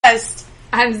West.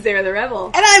 I'm Sarah the Rebel.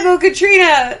 And I'm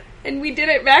Katrina. And we did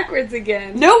it backwards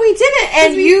again. No, we didn't.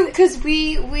 And you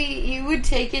would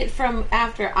take it from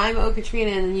after I'm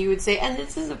Katrina, and then you would say, and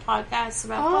this is a podcast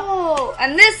about... Oh,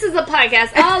 and this is a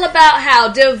podcast all about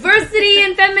how diversity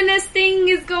and feminist thing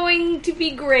is going to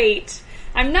be great.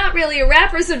 I'm not really a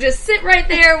rapper, so just sit right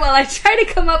there while I try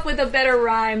to come up with a better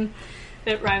rhyme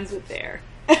that rhymes with there.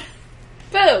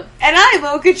 Boom. And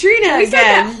I'm Katrina again. We start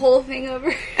that whole thing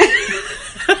over.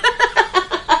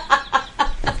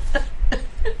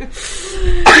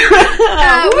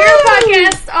 We're a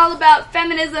podcast all about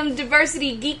feminism,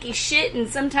 diversity, geeky shit, and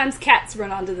sometimes cats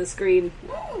run onto the screen.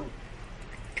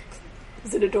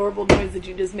 It's an adorable noise that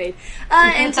you just made.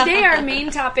 And today our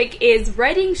main topic is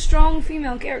writing strong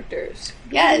female characters.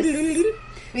 Yes.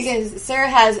 Because Sarah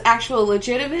has actual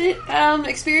legitimate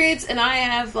experience, and I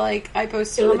have, I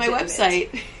posted on my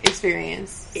website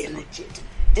experience.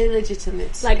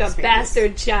 Illegitimate. Like a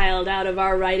bastard child out of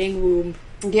our writing womb.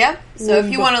 Yep. So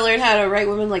if you want to learn how to write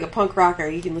women like a punk rocker,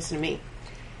 you can listen to me.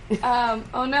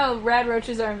 Oh no, rad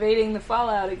roaches are invading the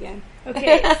Fallout again.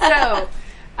 Okay, so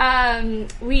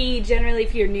we generally,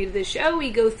 if you're new to the show,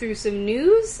 we go through some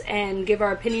news and give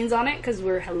our opinions on it because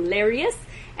we're hilarious.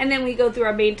 And then we go through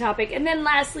our main topic. And then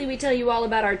lastly, we tell you all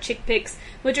about our chick picks,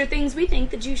 which are things we think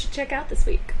that you should check out this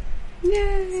week.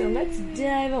 Yay. So let's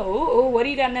dive. Oh, what do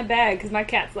you got in that bag? Because my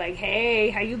cat's like,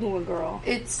 hey, how you doing, girl?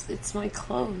 It's my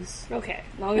clothes. Okay,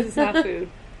 as long as it's not food.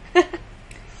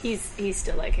 He's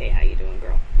still like, hey, how you doing,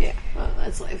 girl? Yeah, well,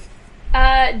 that's life.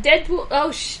 Deadpool.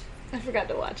 Oh, I forgot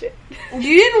to watch it.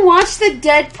 You didn't watch the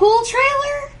Deadpool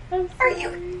trailer? I'm Are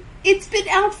you? It's been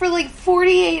out for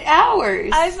 48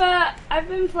 hours. I've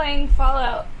been playing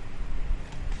Fallout.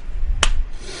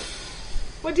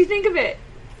 What do you think of it?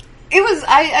 It was,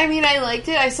 I mean, I liked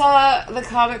it. I saw the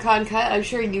Comic-Con cut. I'm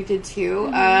sure you did too.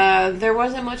 Mm-hmm. There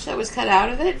wasn't much that was cut out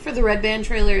of it, for the Red Band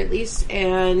trailer at least.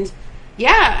 And,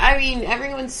 yeah, I mean,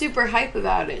 everyone's super hype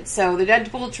about it. So, the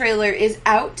Deadpool trailer is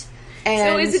out. And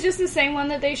so, is it just the same one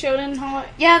that they showed in Hall?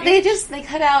 Yeah, they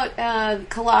cut out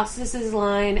Colossus's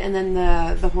line and then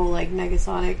the whole,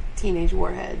 Negasonic Teenage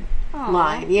Warhead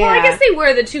line. Yeah. Well, I guess they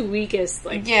were the two weakest,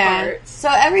 parts. So,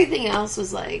 everything else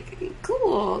was,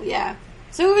 cool, yeah.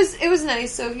 So it was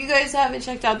nice. So if you guys haven't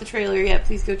checked out the trailer yet,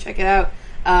 please go check it out.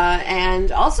 And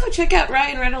also check out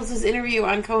Ryan Reynolds' interview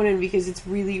on Conan because it's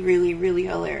really, really, really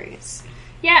hilarious.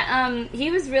 Yeah,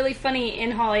 he was really funny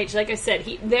in Hall H. Like I said,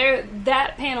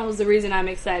 that panel is the reason I'm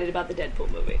excited about the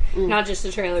Deadpool movie. Not just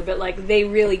the trailer, but they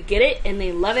really get it and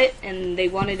they love it and they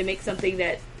wanted to make something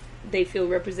that they feel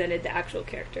represented the actual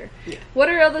character. Yeah. What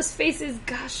are all those faces?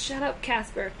 Gosh, shut up,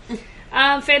 Casper.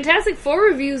 Fantastic Four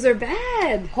reviews are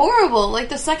bad. Horrible.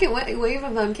 The second wave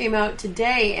of them came out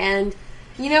today, and,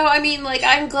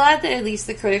 I'm glad that at least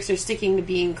the critics are sticking to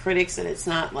being critics and it's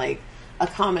not, a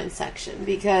comment section,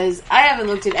 because I haven't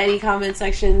looked at any comment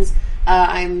sections.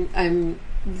 I'm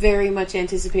very much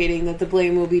anticipating that the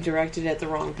blame will be directed at the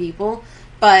wrong people,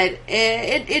 but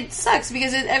it sucks,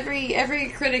 because every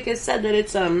critic has said that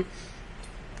it's a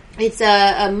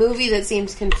movie that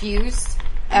seems confused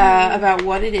about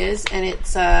what it is, and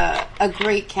it's a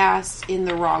great cast in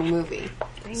the wrong movie.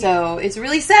 So it's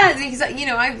really sad because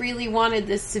I really wanted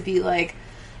this to be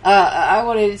I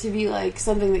wanted it to be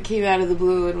something that came out of the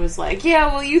blue and was yeah,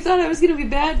 well, you thought I was going to be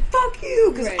bad? Fuck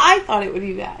you, because I thought it would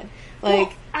be bad.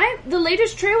 The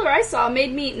latest trailer I saw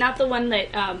made me, not the one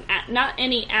that, not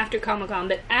any after Comic-Con,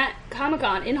 but at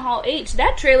Comic-Con in Hall H,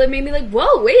 that trailer made me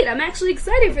whoa, wait, I'm actually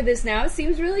excited for this now. It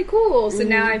seems really cool. So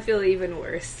now I feel even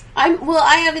worse. I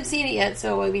haven't seen it yet,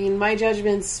 so, my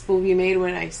judgments will be made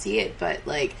when I see it, but,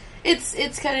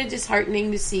 it's kind of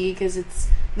disheartening to see, because it's,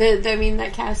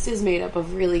 that cast is made up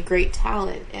of really great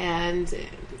talent, and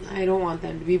I don't want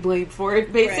them to be blamed for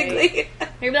it, basically. Right.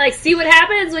 They'd be see what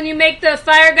happens when you make the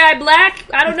fire guy black?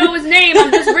 I don't know his name.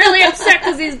 I'm just really upset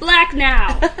because he's black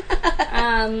now.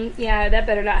 Yeah, that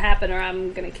better not happen or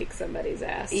I'm going to kick somebody's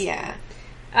ass. Yeah.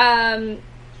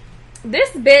 This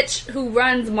bitch who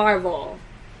runs Marvel.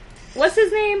 What's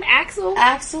his name? Axel?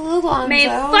 Axel Alonso.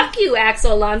 Man, fuck you,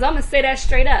 Axel Alonso. I'm going to say that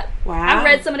straight up. Wow. I've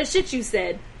read some of the shit you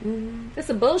said. That's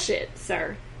some bullshit,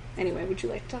 sir. Anyway, would you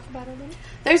like to talk about it a little?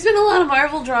 There's been a lot of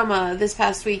Marvel drama this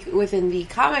past week within the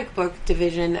comic book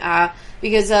division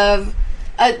because of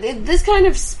this kind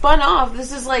of spun off.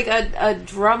 This is a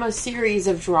drama series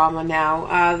of drama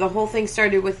now. The whole thing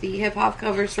started with the hip-hop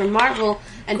covers from Marvel.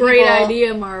 And Great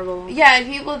idea, Marvel. Yeah,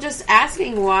 and people just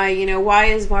asking why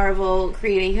is Marvel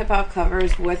creating hip-hop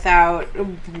covers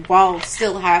while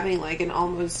still having an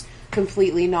almost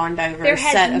completely non-diverse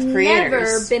set of creators. There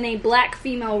has never been a black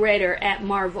female writer at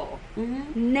Marvel.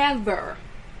 Never.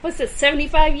 What's this,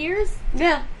 75 years?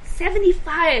 Yeah.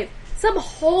 75. Some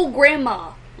whole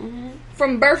grandma.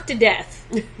 From birth to death.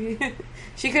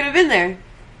 She could have been there.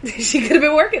 She could have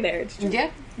been working there. It's true. Yeah.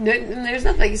 There's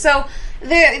nothing. So,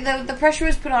 the pressure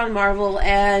was put on Marvel,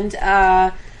 and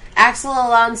Axel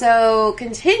Alonso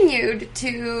continued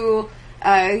to...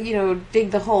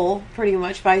 dig the hole pretty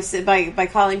much by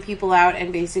calling people out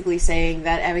and basically saying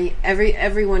that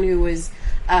everyone who was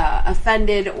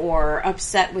offended or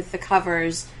upset with the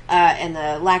covers and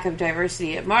the lack of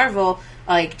diversity at Marvel,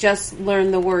 just learn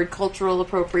the word cultural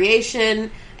appropriation,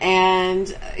 and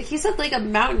he said a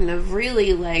mountain of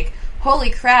really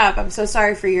holy crap, I'm so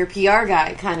sorry for your PR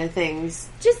guy kind of things.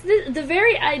 Just the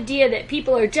very idea that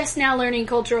people are just now learning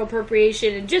cultural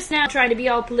appropriation and just now trying to be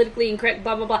all politically incorrect,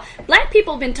 blah, blah, blah. Black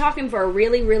people have been talking for a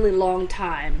really, really long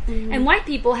time. Mm-hmm. And white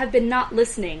people have been not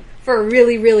listening for a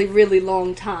really, really, really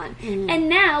long time. Mm-hmm. And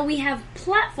now we have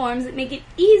platforms that make it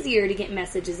easier to get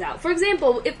messages out. For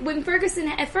example, if Ferguson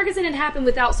had happened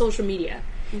without social media,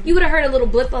 you would have heard a little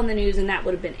blip on the news and that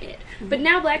would have been it. But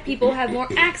now black people have more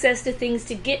access to things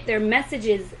to get their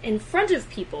messages in front of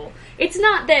people. It's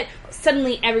not that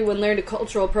suddenly everyone learned a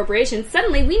cultural appropriation.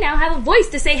 Suddenly we now have a voice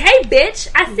to say, hey bitch,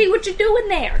 I see what you're doing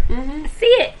there. I see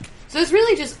it. So it's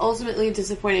really just ultimately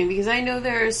disappointing because I know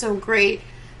there are some great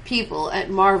people at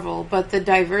Marvel, but the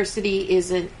diversity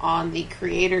isn't on the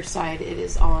creator side, it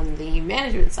is on the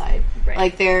management side.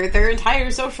 Right. Their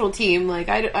entire social team,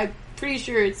 I'm pretty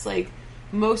sure it's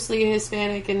mostly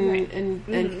Hispanic and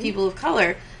people of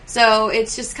color. So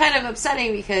it's just kind of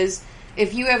upsetting because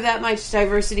if you have that much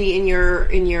diversity in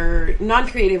your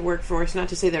non-creative workforce, not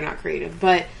to say they're not creative,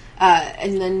 but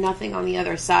and then nothing on the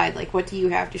other side, what do you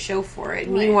have to show for it? Right.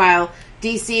 Meanwhile,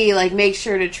 DC makes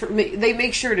sure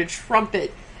to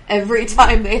trumpet every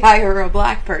time they hire a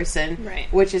black person,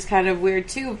 right? Which is kind of weird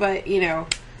too. But they're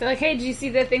like, hey, did you see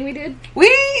that thing we did?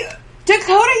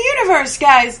 Dakota Universe,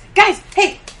 guys,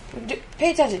 hey.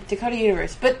 Pay attention, Dakota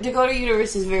Universe. But Dakota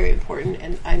Universe is very important,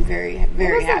 and I'm very,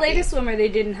 very happy. What was the latest swimmer they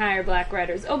didn't hire black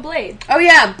writers? Oh, Blade. Oh,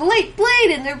 yeah, Blade,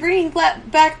 and they're bringing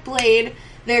back Blade.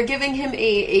 They're giving him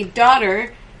a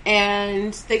daughter,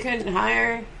 and they couldn't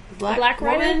hire a black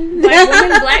woman? Black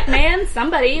woman, black man,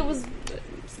 somebody. It was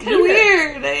kind of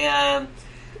weird.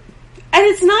 And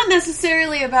it's not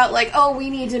necessarily about we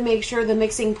need to make sure the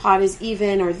mixing pot is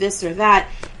even or this or that.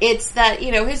 It's that,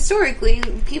 historically,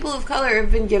 people of color have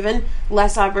been given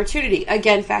less opportunity.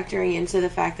 Again, factoring into the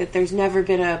fact that there's never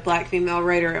been a black female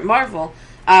writer at Marvel.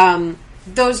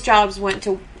 Those jobs went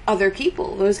to other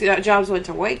people. Those jobs went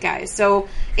to white guys. So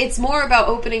it's more about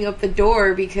opening up the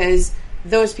door because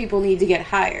those people need to get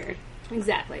hired.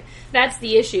 Exactly. That's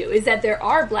the issue, is that there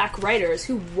are black writers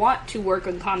who want to work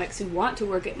on comics, who want to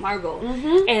work at Marvel,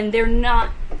 and they're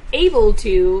not able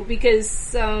to because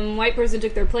some white person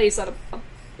took their place on a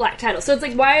black title. So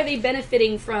it's why are they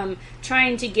benefiting from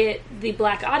trying to get the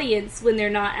black audience when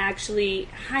they're not actually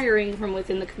hiring from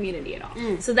within the community at all?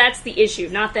 So that's the issue.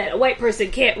 Not that a white person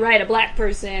can't write a black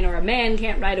person or a man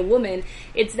can't write a woman.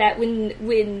 It's that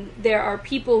when there are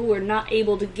people who are not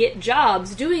able to get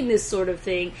jobs doing this sort of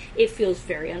thing, it feels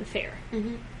very unfair.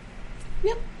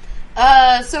 Yep.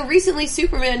 So recently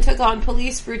Superman took on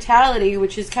police brutality,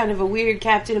 which is kind of a weird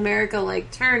Captain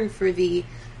America-like turn for the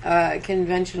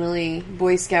conventionally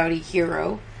Boy Scouty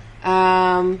hero.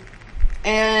 And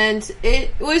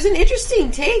it was an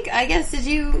interesting take, I guess. Did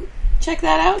you check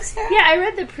that out, Sarah? Yeah, I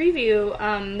read the preview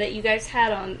that you guys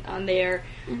had on there.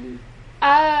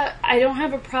 I don't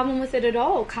have a problem with it at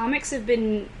all. Comics have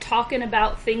been talking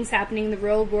about things happening in the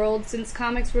real world since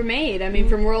comics were made. I mean,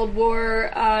 from World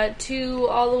War II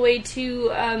all the way to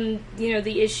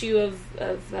the issue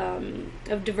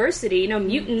of diversity.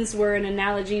 Mutants were an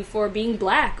analogy for being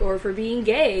black or for being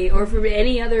gay or for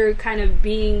any other kind of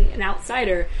being an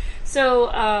outsider.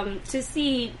 So to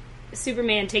see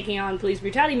Superman taking on police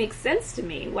brutality makes sense to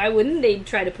me. Why wouldn't they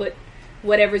try to put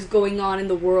whatever's going on in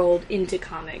the world into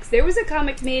comics? There was a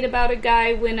comic made about a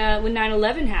guy when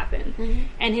 9/11 happened,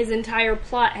 and his entire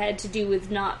plot had to do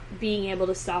with not being able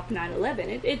to stop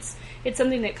 9/11. It's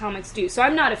something that comics do. So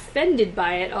I'm not offended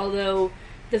by it, although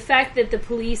the fact that the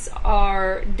police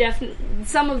are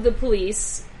some of the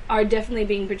police are definitely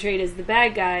being portrayed as the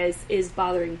bad guys is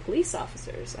bothering police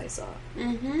officers, I saw.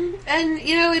 And,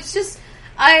 it's just...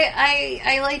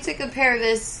 I like to compare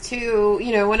this to,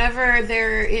 whenever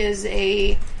there is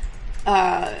a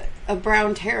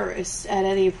brown terrorist at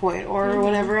any point, or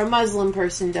whenever a Muslim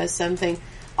person does something,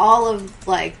 all of,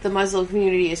 the Muslim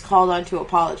community is called on to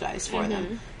apologize for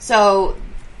them. So,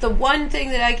 the one thing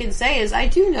that I can say is I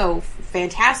do know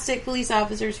fantastic police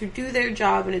officers who do their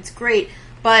job, and it's great,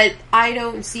 but I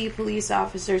don't see police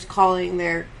officers calling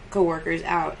their coworkers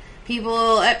out.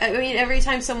 People, I mean, every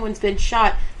time someone's been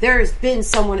shot, there's been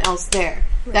someone else there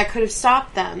that could have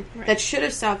stopped them, that should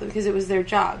have stopped them because it was their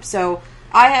job. So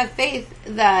I have faith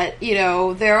that, you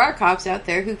know, there are cops out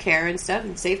there who care and stuff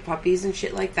and save puppies and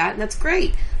shit like that, and that's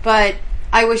great. But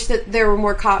I wish that there were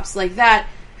more cops like that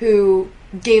who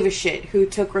gave a shit, who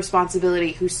took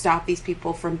responsibility, who stopped these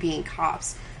people from being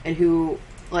cops, and who,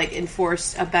 like,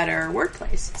 enforced a better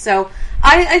workplace. So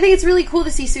I think it's really cool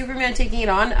to see Superman taking it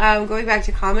on. Going back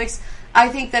to comics, I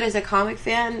think that as a comic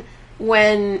fan,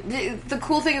 when the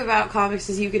cool thing about comics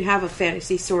is you can have a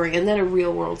fantasy story and then a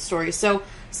real world story. So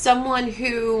someone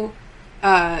who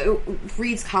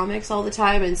reads comics all the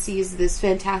time and sees this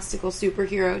fantastical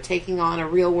superhero taking on a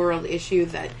real world issue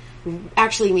that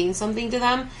actually means something to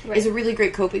them is a really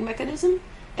great coping mechanism,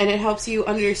 and it helps you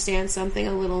understand something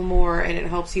a little more, and it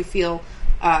helps you feel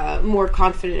more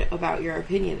confident about your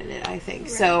opinion in it, I think.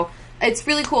 So it's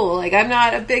really cool. Like, I'm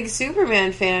not a big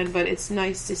Superman fan, but it's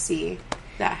nice to see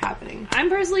that happening. I'm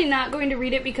personally not going to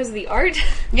read it because of the art.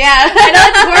 Yeah. I know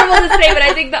it's horrible to say, but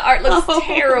I think the art looks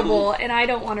terrible, and I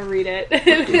don't want to read it.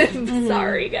 I'm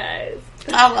sorry, guys.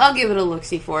 I'll give it a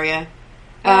look-see for you.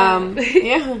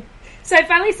 Yeah. So I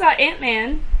finally saw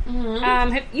Ant-Man.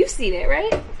 You've seen it,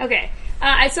 right? Okay.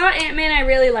 I saw Ant-Man. I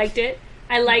really liked it.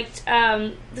 I liked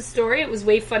the story. It was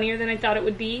way funnier than I thought it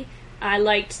would be. I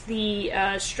liked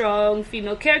the strong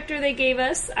female character they gave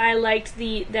us. I liked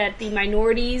that the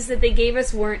minorities that they gave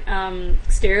us weren't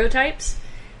stereotypes.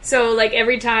 So, like,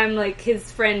 every time, like,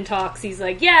 his friend talks, he's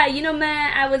like, yeah, you know,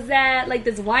 man, I was at, like,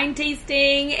 this wine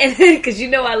tasting, and because, you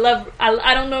know,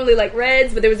 I don't normally like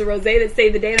reds, but there was a rosé that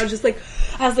saved the day, and I was like,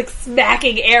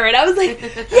 smacking Aaron. I was like,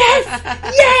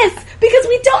 yes, because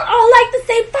we don't all like the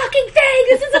same fucking thing.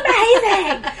 This is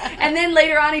amazing. And then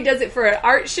later on, he does it for an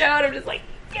art show, and I'm just like,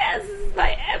 yes, this is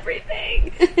my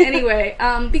everything. Anyway,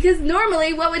 because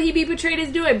normally, what would he be portrayed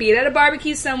as doing? Being at a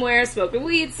barbecue somewhere, smoking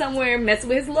weed somewhere, messing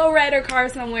with his lowrider car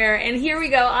somewhere, and here we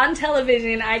go, on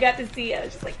television, I got to see it. I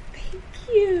was just like, thank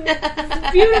you. This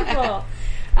is beautiful.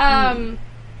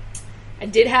 I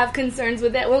did have concerns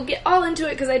with it. We'll get all into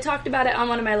it, because I talked about it on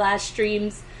one of my last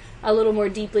streams a little more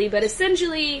deeply, but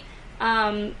essentially,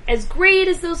 as great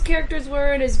as those characters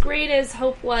were, and as great as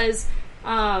Hope was,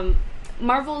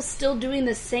 Marvel's still doing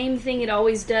the same thing it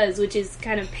always does, which is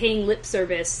kind of paying lip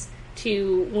service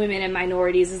to women and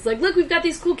minorities. It's like, look, we've got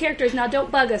these cool characters, now don't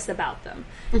bug us about them.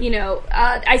 You know,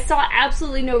 I saw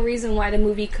absolutely no reason why the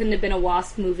movie couldn't have been a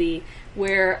Wasp movie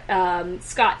where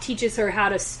Scott teaches her how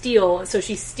to steal, so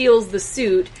she steals the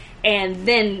suit, and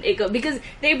then it goes... Because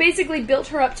they basically built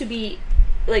her up to be,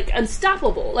 like,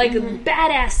 unstoppable, like a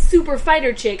badass super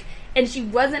fighter chick, and she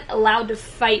wasn't allowed to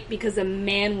fight because a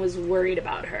man was worried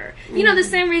about her. You know, the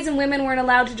same reason women weren't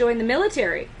allowed to join the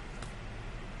military.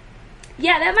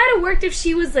 Yeah, that might have worked if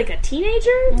she was, like, a teenager.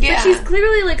 Yeah. But she's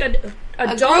clearly, like,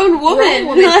 a grown woman.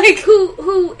 Like,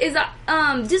 who is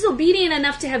disobedient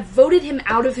enough to have voted him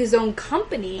out of his own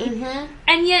company.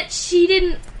 And yet she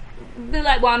didn't be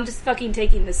like, well, I'm just fucking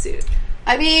taking the suit.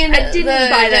 I mean, I didn't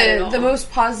buy that at all. The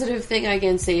most positive thing I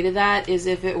can say to that is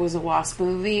if it was a Wasp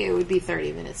movie, it would be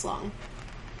 30 minutes long.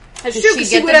 That's true, because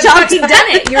she would have fucking done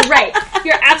it. You're right.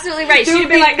 You're absolutely right. She'd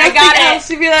be like, I got it.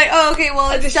 She'd be like, oh, okay,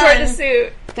 well, it's done. Short the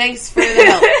suit. Thanks for the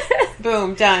help.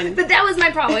 Boom, done. But that was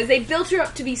my problem, is they built her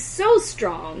up to be so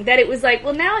strong that it was like,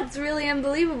 well, now it's really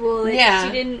unbelievable that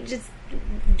she didn't just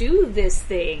do this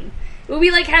thing. It would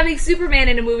be like having Superman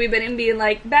in a movie, but him being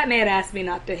like, Batman asked me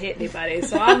not to hit anybody,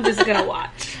 so I'm just gonna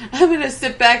watch. I'm gonna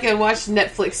sit back and watch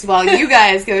Netflix while you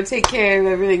guys go take care of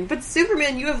everything. But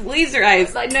Superman, you have laser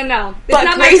eyes. Like, no. It's but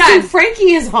not Grace my time. and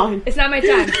Frankie is on. It's not my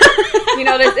time. You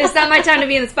know, it's not my time to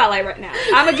be in the spotlight right now.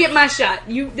 I'm gonna get my shot.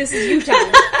 This is you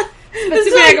time. But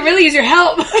Superman, I can really use your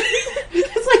help.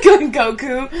 It's like going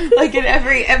Goku. Like in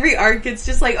every arc, it's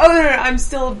just like, oh no, I'm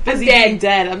still busy being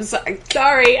dead. I'm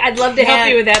sorry. I'd love to help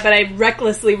you with that, but I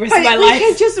recklessly risked my life.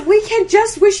 We can't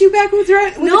just wish you back with the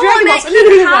Dragon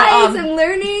Balls. I'm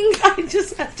learning. I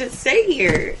just have to say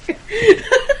here.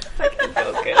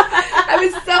 Goku. I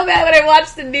was so mad when I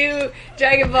watched the new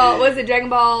Dragon Ball. Was it Dragon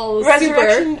Ball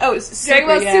Resurrection? Super? Oh, it's Super,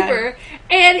 Dragon Ball Super.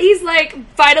 And he's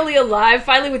like finally alive,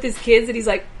 finally with his kids, and he's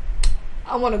like,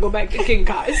 I want to go back to King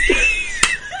Kai's.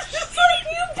 Just like,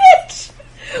 you bitch!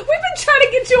 We've been trying to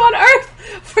get you on Earth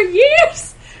for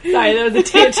years. Sorry, that was a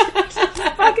tangent.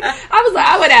 I was like,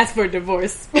 I would ask for a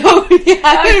divorce. Oh, yeah.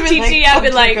 I was Chi-Chi, I'd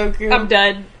be like, Goku. I'm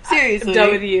done. Seriously. I'm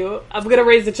done with you. I'm going to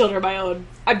raise the children of my own.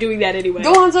 I'm doing that anyway.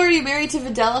 Gohan's already married to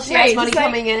Videl. She has money like,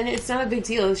 coming in. It's not a big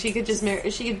deal. She could just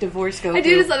she could divorce Goku. I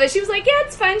do just love it. She was like, yeah,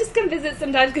 it's fine. Just come visit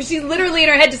sometimes. Because she's literally in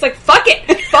her head just like, fuck it.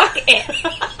 Fuck it.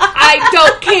 I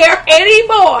don't care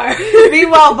anymore.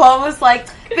 Meanwhile, Bulma's like,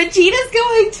 Vegeta's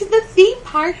going to the theme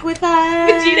park with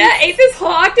us. Vegeta ate this whole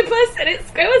octopus, and it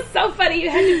was so funny. You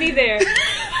had to be there.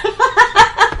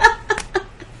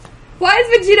 Why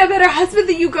is Vegeta a better husband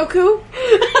than you, Goku?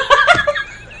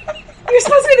 You're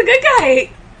supposed to be the good guy.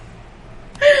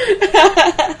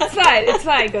 It's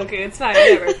fine, Goku. It's fine,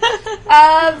 whatever.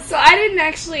 So I didn't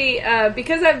actually,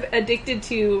 because I'm addicted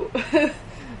to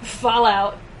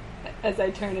Fallout, as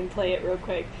I turn and play it real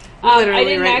quick, I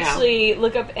didn't actually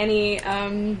look up any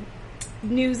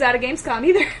news out of Gamescom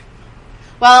either.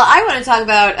 Well, I want to talk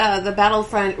about the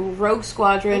Battlefront Rogue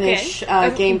Squadron-ish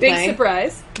gameplay. Big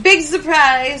surprise. Big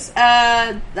surprise.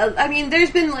 I mean,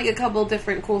 there's been like a couple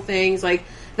different cool things. Like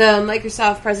the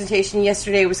Microsoft presentation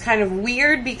yesterday was kind of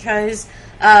weird because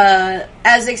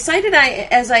as excited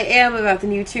as I am about the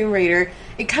new Tomb Raider,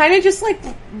 it kind of just like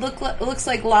looks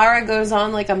like Lara goes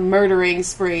on like a murdering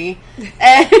spree,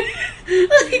 and like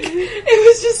it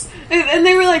was just, and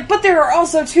they were like, but there are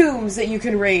also tombs that you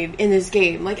can raid in this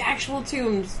game, like actual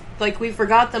tombs. Like we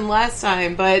forgot them last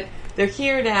time, but they're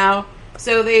here now.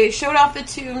 So they showed off the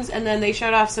tombs, and then they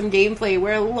showed off some gameplay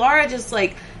where Lara just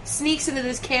like sneaks into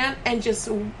this camp and just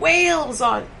wails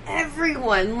on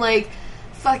everyone. Like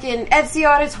fucking Ezio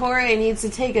Auditore needs to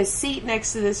take a seat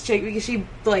next to this chick because she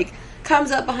like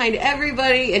comes up behind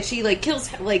everybody and she like kills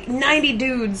like 90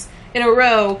 dudes in a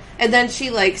row, and then she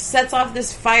like sets off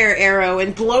this fire arrow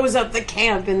and blows up the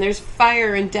camp, and there's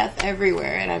fire and death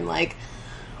everywhere, and I'm like,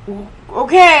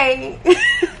 okay.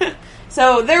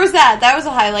 So there was that. That was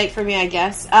a highlight for me, I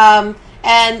guess.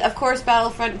 And of course,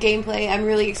 Battlefront gameplay. I'm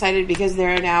really excited because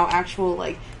there are now actual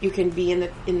like you can be in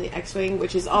the X-wing,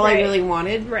 which is all I really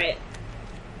wanted. Right.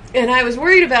 And I was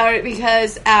worried about it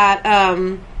because at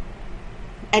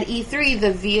E3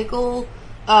 the vehicle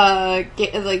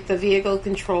the vehicle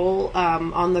control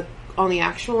on the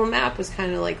actual map was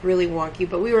kind of like really wonky,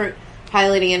 but we weren't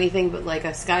piloting anything but like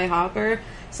a Skyhopper,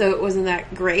 so it wasn't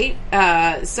that great.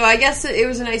 So I guess it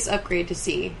was a nice upgrade to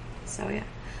see. So yeah.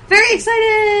 Very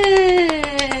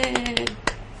excited!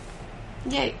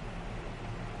 Yay.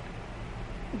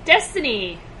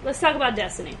 Destiny. Let's talk about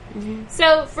Destiny. Mm-hmm.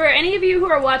 So, for any of you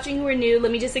who are watching who are new, let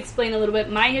me just explain a little bit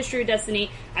my history of Destiny.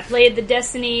 I played the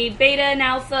Destiny beta and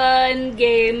alpha and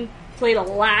game. Played a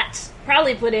lot.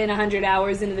 Probably put in 100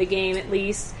 hours into the game at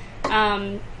least.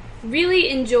 Really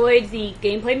enjoyed the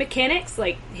gameplay mechanics,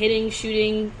 like hitting,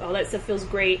 shooting, all that stuff feels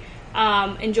great.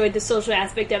 Enjoyed the social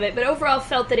aspect of it, but overall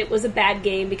felt that it was a bad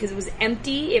game because it was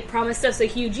empty. It promised us a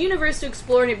huge universe to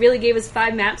explore, and it really gave us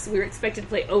 5 maps we were expected to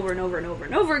play over and over and over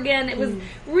and over again. It was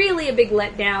really a big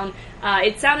letdown.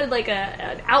 It sounded like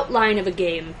an outline of a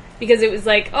game, because it was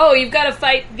like, oh, you've got to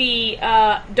fight the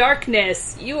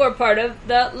darkness. You are part of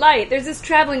the light. There's this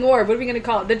traveling orb. What are we going to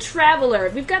call it? The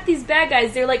Traveler. We've got these bad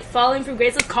guys. They're like falling from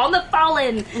grace. Let's call them the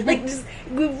Fallen. Like, just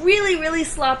really, really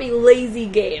sloppy, lazy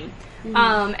game.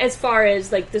 As far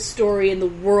as like the story and the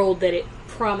world that it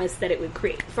promised that it would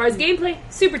create. As far as gameplay,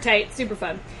 super tight, super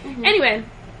fun. Anyway,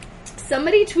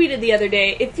 somebody tweeted the other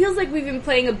day, it feels like we've been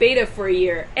playing a beta for a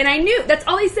year. And I knew, that's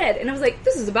all he said. And I was like,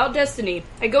 this is about Destiny.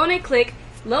 I go and I click,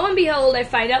 lo and behold, I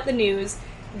find out the news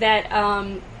that,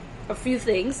 a few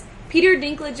things. Peter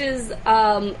Dinklage's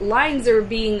lines are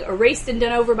being erased and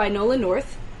done over by Nolan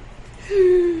North.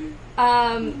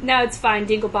 Now it's fine.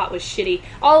 Dinklebot was shitty.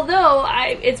 Although,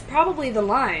 it's probably the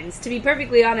lines. To be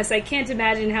perfectly honest, I can't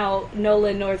imagine how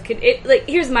Nolan North could... Like,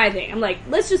 here's my thing. I'm like,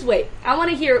 let's just wait. I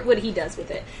want to hear what he does with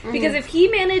it. Because if he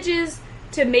manages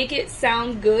to make it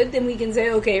sound good, then we can say,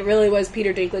 okay, it really was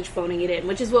Peter Dinklage phoning it in,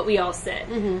 which is what we all said.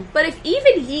 But if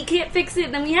even he can't fix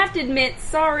it, then we have to admit,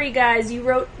 sorry guys, you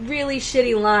wrote really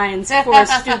shitty lines for a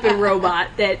stupid robot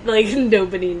that, like,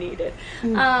 nobody needed.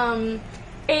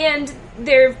 And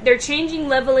they're changing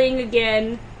leveling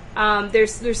again. They're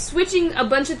switching a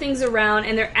bunch of things around,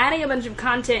 and they're adding a bunch of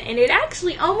content, and it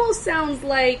actually almost sounds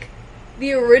like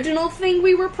the original thing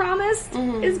we were promised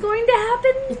is going to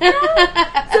happen now.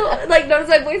 So, like, notice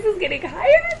my voice is getting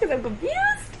higher because I'm confused.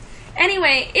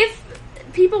 Anyway, if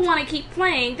people want to keep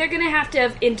playing, they're going to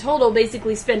have, in total,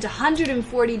 basically spent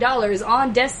 $140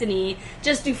 on Destiny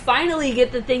just to finally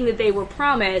get the thing that they were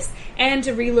promised and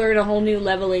to relearn a whole new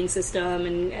leveling system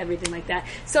and everything like that.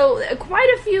 So quite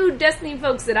a few Destiny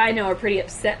folks that I know are pretty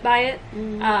upset by it,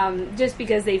 just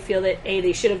because they feel that, A,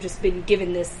 they should have just been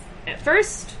given this at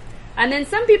first. And then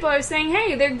some people are saying,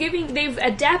 hey, they've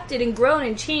adapted and grown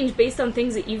and changed based on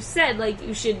things that you've said. Like,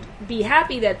 you should be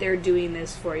happy that they're doing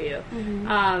this for you.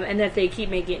 And that they keep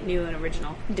making it new and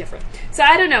original, different. So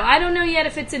I don't know. I don't know yet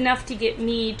if it's enough to get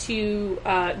me to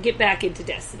get back into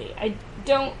Destiny. I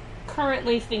don't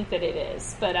currently think that it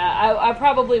is. But I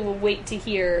probably will wait to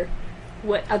hear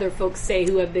what other folks say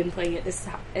who have been playing it this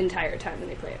entire time when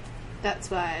they play it. That's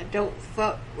why I don't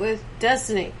fuck with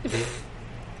Destiny.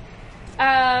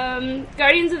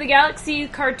 Guardians of the Galaxy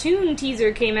cartoon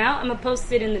teaser came out. I'm going to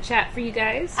post it in the chat for you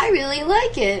guys. I really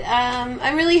like it.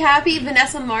 I'm really happy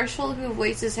Vanessa Marshall, who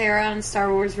voices Hera on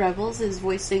Star Wars Rebels, is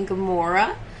voicing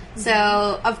Gamora.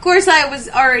 So, of course I was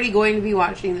already going to be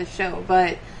watching the show,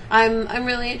 but I'm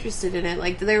really interested in it.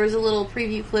 Like, there was a little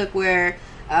preview clip where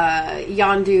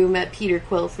Yondu met Peter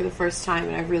Quill for the first time,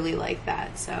 and I really like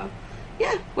that. So,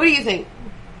 yeah. What do you think?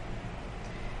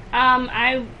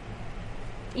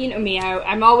 You know me,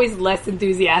 I'm always less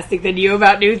enthusiastic than you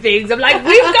about new things. I'm like,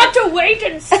 we've got to wait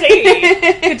and see.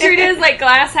 Katrina's like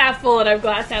glass half full and I'm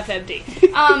glass half empty.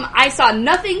 I saw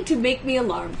nothing to make me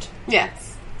alarmed.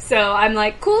 Yes. So I'm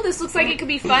like, cool, this looks like it could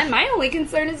be fun. My only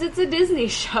concern is it's a Disney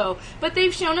show. But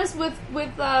they've shown us with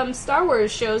Star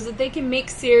Wars shows that they can make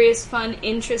serious, fun,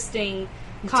 interesting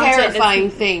content. Terrifying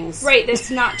things. Right, that's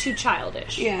not too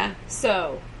childish. Yeah.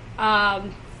 So,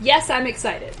 yes, I'm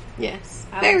excited. Yes.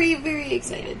 Very, very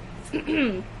excited. This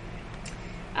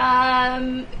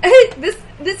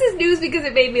is news because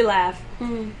it made me laugh.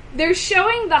 They're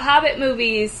showing the Hobbit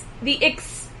movies, the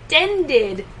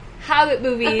extended Hobbit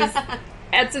movies,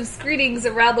 at some screenings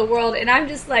around the world, and I'm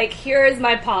just like, here is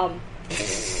my palm.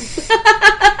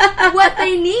 What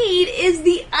they need is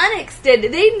the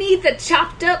unextended. They need the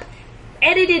chopped up,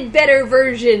 edited better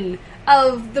version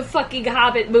of the fucking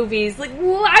Hobbit movies. Like,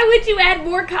 why would you add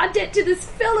more content to this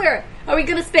filler? Are we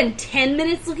gonna spend 10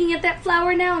 minutes looking at that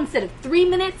flower now instead of 3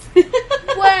 minutes?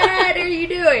 What are you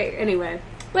doing? Anyway.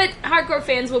 But hardcore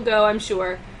fans will go, I'm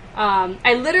sure.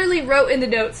 I literally wrote in the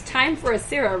notes, time for a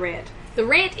Sarah rant. The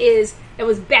rant is, it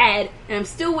was bad, and I'm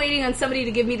still waiting on somebody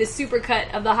to give me the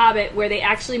supercut of The Hobbit where they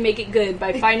actually make it good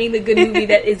by finding the good movie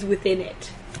that is within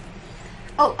it.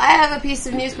 Oh, I have a piece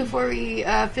of news before we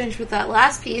finish with that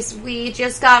last piece. We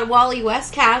just got Wally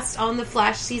West cast on The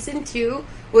Flash Season 2,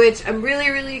 which I'm really,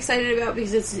 really excited about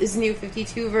because it's his new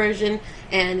 52 version,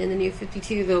 and in the new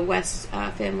 52, the West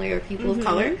family are people of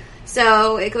color.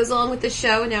 So it goes along with the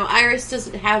show. Now, Iris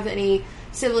doesn't have any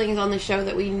siblings on the show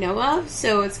that we know of,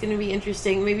 so it's going to be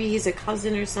interesting. Maybe he's a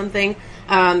cousin or something.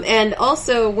 And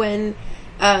also, when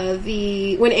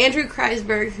Andrew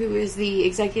Kreisberg, who is the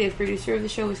executive producer of the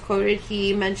show, was quoted,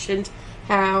 he mentioned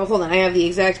how... Hold on, I have the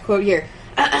exact quote here.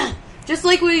 Just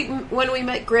like when we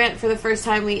met Grant for the first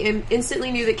time, we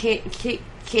instantly knew that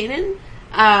Keenan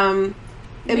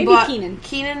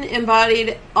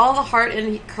embodied all the heart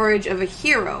and courage of a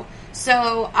hero.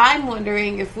 So I'm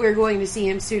wondering if we're going to see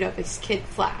him suit up as Kid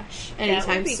Flash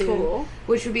anytime soon, cool.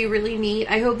 Which would be really neat.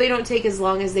 I hope they don't take as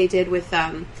long as they did with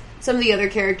some of the other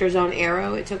characters on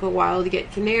Arrow. It took a while to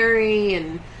get Canary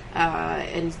and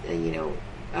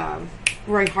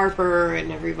Roy Harper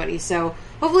and everybody. So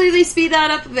hopefully they speed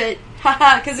that up a bit.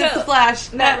 Haha, because it's the Flash.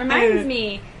 That reminds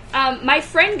me. My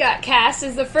friend got cast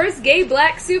as the first gay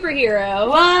black superhero.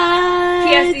 What?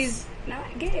 P.S. He's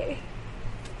not gay.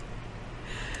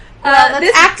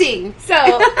 That's acting. So,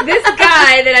 this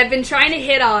guy that I've been trying to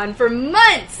hit on for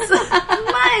months,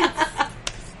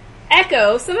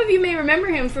 Echo, some of you may remember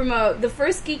him from the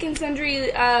first Geek and Sundry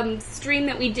stream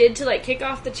that we did to kick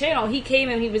off the channel. He came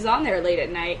and he was on there late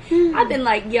at night. I've been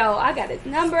like, yo, I got his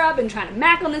number. I've been trying to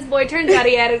mac on this boy. Turns out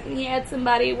he had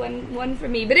somebody, one for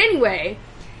me. But anyway,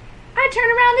 I turn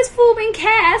around, this fool been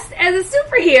cast as a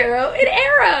superhero in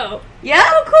Arrow. Yeah?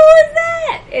 How cool is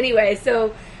that? Anyway,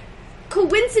 so...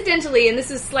 coincidentally, and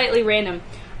this is slightly random,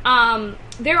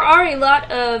 there are a lot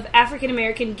of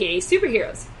African-American gay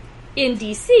superheroes in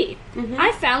DC.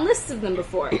 I found lists of them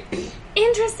before.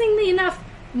 Interestingly enough,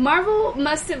 Marvel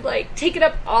must have taken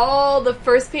up all the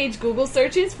first page Google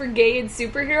searches for gay and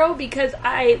superhero because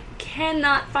I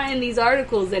cannot find these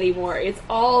articles anymore. It's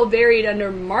all buried under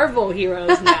Marvel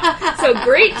heroes now. So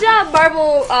great job,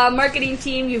 Marvel marketing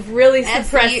team. You've really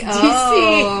suppressed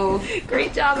SEO. DC.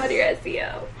 Great job on your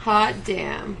SEO. Hot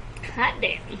damn. Hot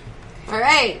damn. All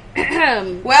right.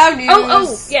 WoW news.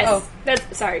 Oh, yes. Oh.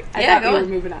 Sorry. I thought we were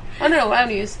moving on. Oh, no, WoW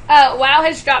news. WoW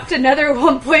has dropped another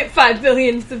 1.5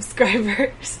 billion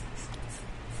subscribers.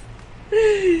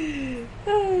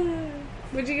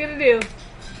 What you gonna do?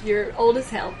 You're old as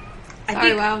hell.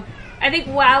 WoW. I think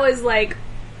WoW is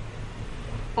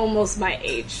almost my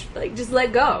age. Just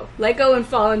let go. Let go and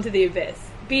fall into the abyss.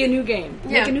 Be a new game.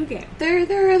 Make a new game.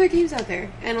 There are other games out there,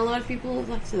 and a lot of people have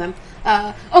left to them.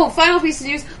 Final piece of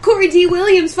news. Corey D.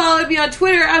 Williams followed me on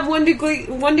Twitter. I'm one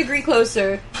degree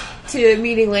closer to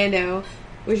meeting Lando,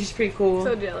 which is pretty cool.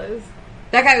 So jealous.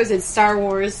 That guy was in Star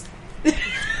Wars.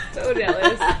 So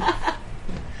jealous.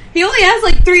 He only has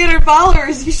 300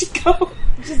 followers. You should go.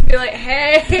 Just be like,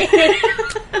 hey,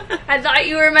 I thought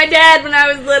you were my dad when I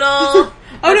was little.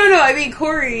 Oh, no, I mean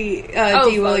Corey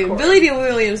D. Williams. Corey. Billy D.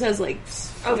 Williams has like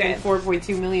Okay.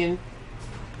 4.2 million.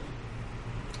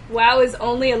 WoW is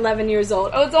only 11 years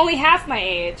old. Oh, it's only half my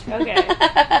age. Okay.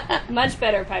 Much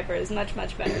better, Pipers. Much,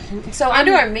 much better. So,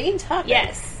 onto our main topic.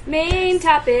 Yes. Main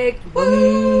topic.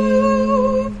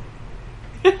 Woo!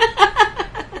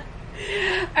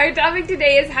 Our topic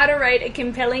today is how to write a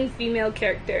compelling female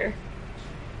character.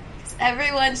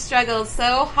 Everyone struggles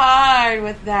so hard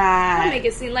with that. I'll make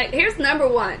it seem like... Here's number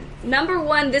one. Number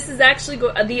one, this is actually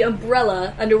the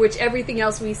umbrella under which everything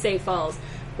else we say falls.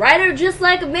 Write her just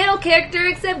like a male character,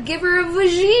 except give her a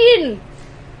vagine.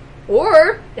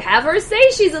 Or have her say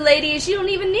she's a lady and she don't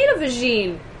even need a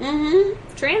vagine.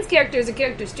 Mm-hmm. Trans characters are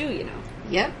characters too, you know.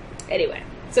 Yep. Anyway,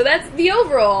 so that's the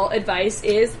overall advice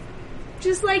is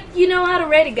just like you know how to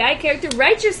write a guy character,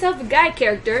 write yourself a guy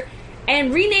character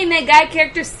and rename that guy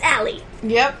character Sally.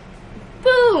 Yep.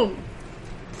 Boom.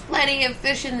 Plenty of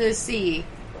fish in the sea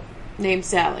named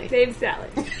Sally. Named Sally.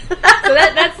 So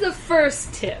that's the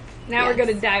first tip. Now we're Yes.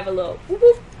 going to dive a little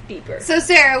whoop, deeper. So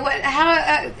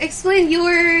Sarah, explain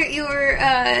your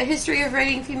history of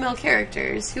writing female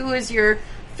characters. Who was your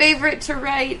favorite to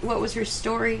write? What was your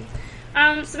story?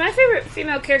 So my favorite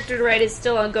female character to write is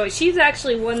still ongoing. She's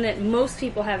actually one that most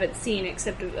people haven't seen,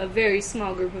 except a very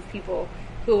small group of people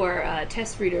who are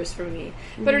test readers for me.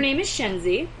 Mm-hmm. But her name is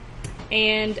Shenzi,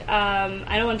 and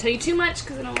I don't want to tell you too much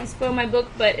because I don't want to spoil my book,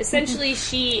 but essentially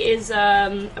she is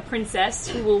a princess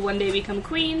who will one day become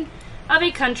queen of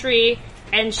a country,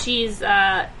 and she's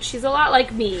a lot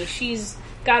like me. She's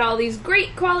got all these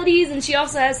great qualities, and she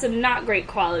also has some not great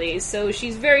qualities. So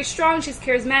she's very strong, she's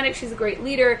charismatic, she's a great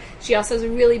leader. She also has a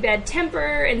really bad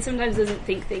temper, and sometimes doesn't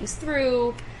think things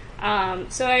through.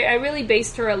 So I really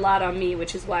based her a lot on me,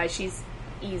 which is why she's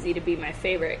easy to be my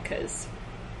favorite, because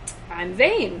I'm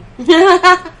vain.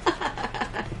 Not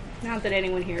that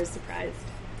anyone here is surprised.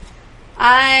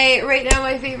 Right now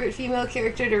my favorite female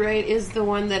character to write is the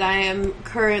one that I am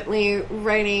currently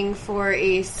writing for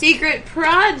a secret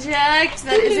project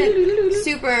that isn't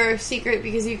super secret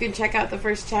because you can check out the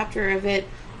first chapter of it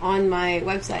on my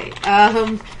website.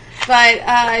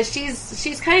 But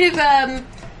she's kind of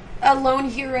a lone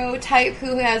hero type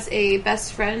who has a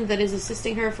best friend that is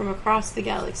assisting her from across the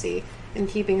galaxy and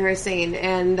keeping her sane.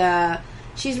 And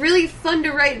she's really fun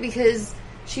to write because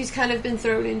she's kind of been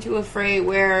thrown into a fray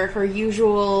where her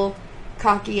usual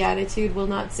cocky attitude will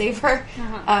not save her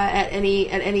at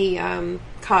any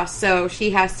cost. So she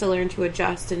has to learn to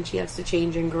adjust, and she has to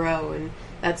change and grow, and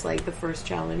that's like the first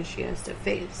challenge she has to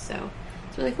face. So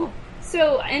it's really cool.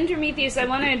 So, Endermetheus, I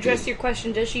want to address your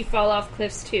question, does she fall off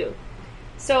cliffs too?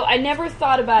 So, I never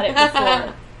thought about it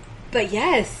before. But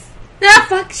yes.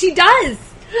 Fuck, she does!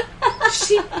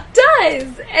 She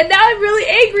does! And now I'm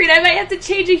really angry and I might have to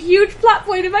change a huge plot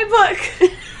point in my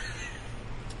book.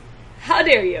 How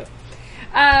dare you?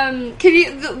 Can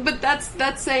you? But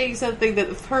that's saying something that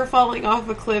her falling off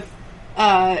a cliff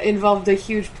involved a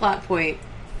huge plot point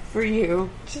for you.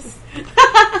 Just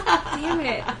damn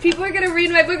it! People are gonna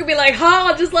read my book and be like,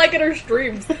 "Ha!" Just like in her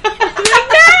streams. I'm like,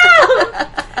 no!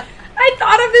 I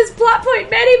thought of this plot point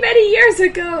many, many years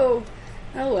ago.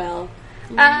 Oh well.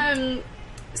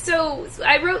 So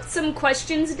I wrote some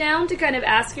questions down to kind of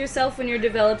ask yourself when you're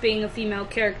developing a female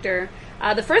character.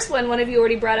 The first one of you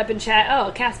already brought up in chat.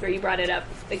 Oh, Casper, you brought it up,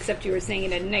 except you were saying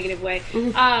it in a negative way.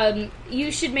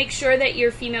 You should make sure that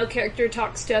your female character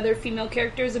talks to other female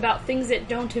characters about things that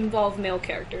don't involve male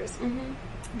characters. Mm-hmm.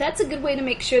 That's a good way to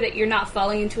make sure that you're not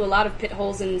falling into a lot of pit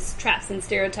holes and traps and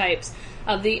stereotypes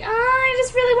of the, I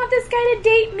just really want this guy to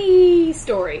date me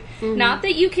story. Mm-hmm. Not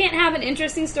that you can't have an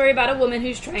interesting story about a woman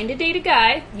who's trying to date a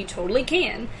guy. You totally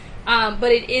can.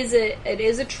 But it is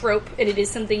a trope, and it is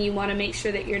something you want to make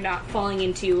sure that you're not falling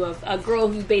into of a girl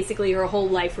who basically her whole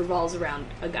life revolves around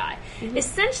a guy. Mm-hmm.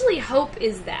 Essentially, Hope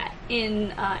is that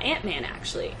in Ant-Man,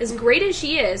 actually. As great as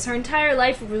she is, her entire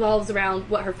life revolves around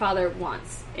what her father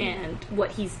wants and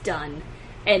what he's done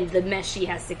and the mess she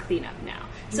has to clean up now.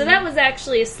 So that was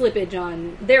actually a slippage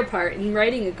on their part in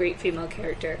writing a great female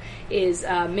character, is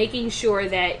making sure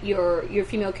that your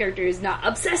female character is not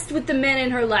obsessed with the men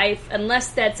in her life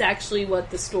unless that's actually what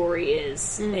the story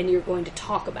is and you're going to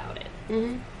talk about it.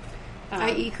 Mm-hmm.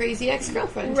 I.e. crazy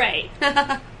ex-girlfriend. Right.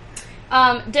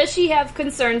 Does she have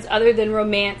concerns other than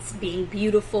romance, being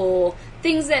beautiful,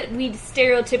 things that we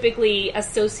stereotypically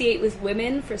associate with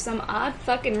women for some odd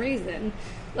fucking reason?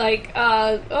 Like,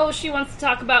 she wants to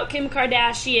talk about Kim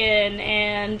Kardashian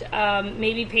and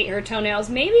maybe paint her toenails.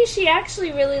 Maybe she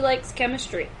actually really likes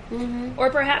chemistry. Mm-hmm. Or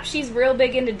perhaps she's real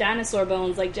big into dinosaur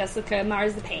bones like Jessica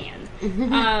Marzipan.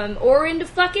 Mm-hmm. Or into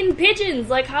fucking pigeons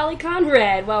like Holly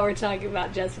Conrad while we're talking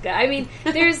about Jessica. I mean,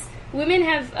 women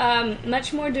have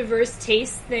much more diverse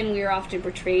tastes than we are often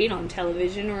portrayed on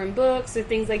television or in books or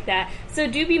things like that. So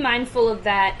do be mindful of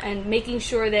that and making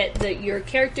sure that your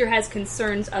character has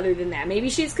concerns other than that. Maybe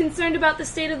she's concerned about the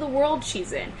state of the world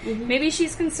she's in. Mm-hmm. Maybe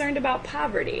she's concerned about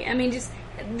poverty. I mean, just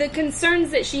the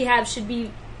concerns that she has should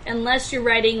be, unless you're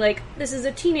writing, like, this is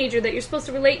a teenager that you're supposed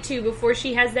to relate to before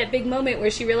she has that big moment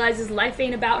where she realizes life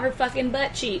ain't about her fucking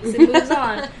butt cheeks and moves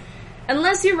on.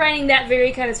 Unless you're writing that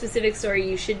very kind of specific story,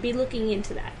 you should be looking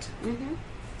into that. Mm-hmm.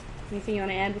 Anything you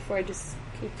want to add before I just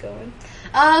keep going?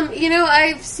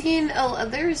 I've seen,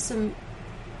 there's some,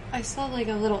 I saw like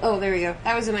a little, oh, there we go.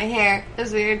 That was in my hair. That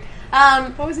was weird.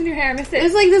 What was in your hair? I missed it. It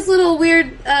was like this little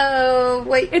weird,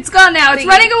 wait. It's gone now. It's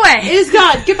running away. It is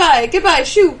gone. Goodbye.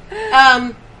 Shoot.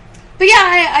 But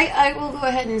yeah, I will go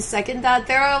ahead and second that.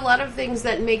 There are a lot of things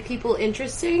that make people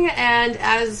interesting, and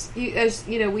as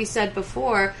we said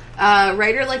before,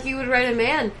 writer like you would write a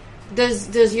man.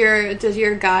 Does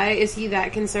your guy, is he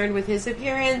that concerned with his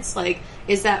appearance? Like,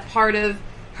 is that part of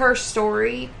her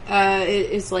story?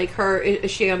 Is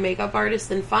she a makeup artist?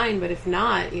 Then fine, but if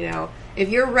not, if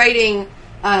you're writing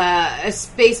a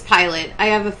space pilot, I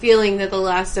have a feeling that the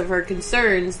last of her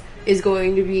concerns is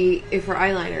going to be if her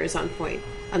eyeliner is on point.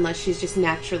 Unless she's just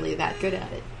naturally that good at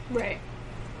it. Right.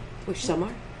 Which some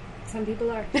are. Some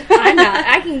people are. I'm not.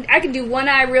 I can do one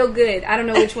eye real good. I don't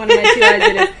know which one of my two eyes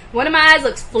it is. One of my eyes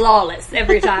looks flawless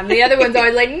every time. The other one's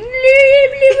always like...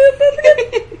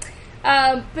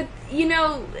 but,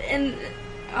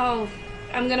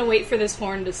 I'm going to wait for this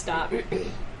horn to stop.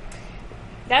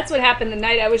 That's what happened the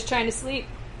night I was trying to sleep.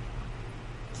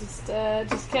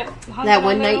 Just kept... That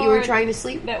one night you were trying to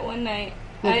sleep? That one night.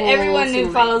 Everyone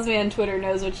who follows me on Twitter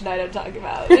knows which night I'm talking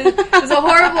about. It was a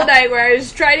horrible night where I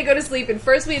was trying to go to sleep, and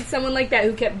first we had someone like that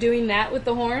who kept doing that with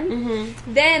the horn.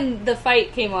 Mm-hmm. Then the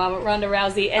fight came on with Ronda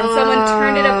Rousey, and someone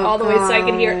turned it up all the way so I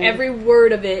could hear every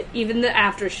word of it, even the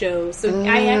after show. So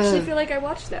I actually feel like I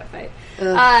watched that fight.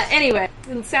 Anyway,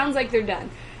 it sounds like they're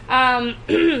done.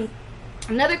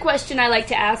 Another question I like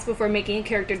to ask before making a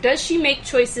character: does she make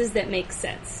choices that make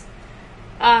sense?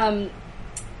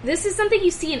 This is something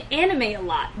you see in anime a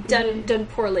lot, done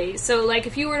poorly. So, like,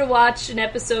 if you were to watch an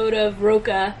episode of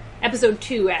Roka, episode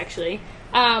 2, actually,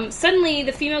 suddenly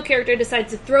the female character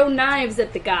decides to throw knives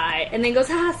at the guy, and then goes,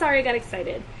 sorry, I got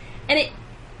excited. And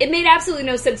it made absolutely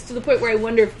no sense, to the point where I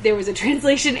wonder if there was a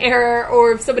translation error,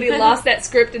 or if somebody lost that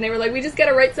script, and they were like, we just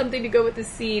gotta write something to go with this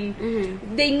scene.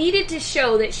 Mm-hmm. They needed to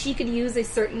show that she could use a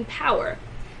certain power.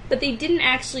 But they didn't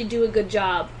actually do a good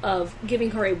job of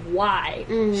giving her a why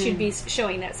she'd be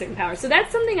showing that certain power. So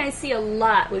that's something I see a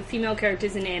lot with female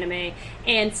characters in anime,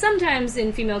 and sometimes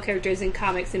in female characters in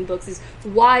comics and books, is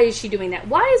why is she doing that?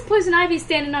 Why is Poison Ivy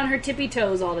standing on her tippy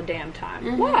toes all the damn time?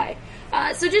 Mm-hmm. Why?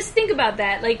 So just think about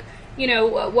that. Like,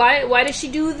 why does she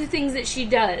do the things that she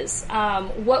does?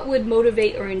 What would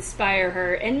motivate or inspire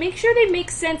her? And make sure they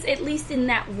make sense, at least in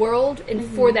that world and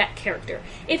for that character.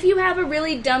 If you have a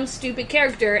really dumb, stupid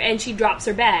character and she drops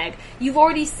her bag, you've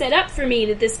already set up for me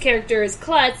that this character is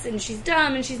klutz and she's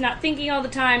dumb and she's not thinking all the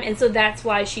time, and so that's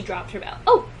why she dropped her bag.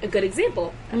 Oh, a good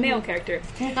example. A male character.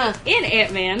 In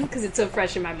Ant-Man, because it's so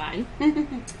fresh in my mind.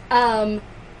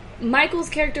 Michael's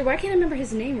character, why can't I remember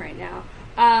his name right now?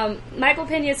 Michael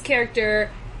Pena's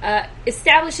character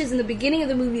establishes in the beginning of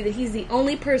the movie that he's the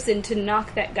only person to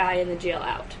knock that guy in the jail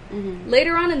out. Mm-hmm.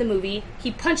 Later on in the movie,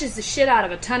 he punches the shit out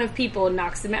of a ton of people and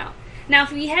knocks them out. Now,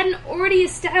 if we hadn't already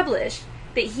established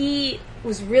that he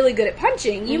was really good at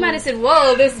punching, you might have said,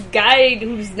 whoa, this guy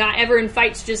who's not ever in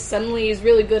fights just suddenly is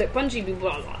really good at punching people,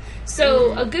 blah, blah.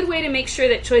 So a good way to make sure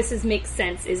that choices make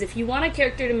sense is, if you want a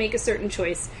character to make a certain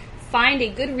choice, find a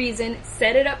good reason,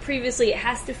 set it up previously. It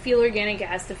has to feel organic. It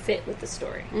has to fit with the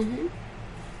story. Mm-hmm.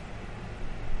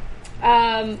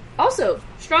 Also,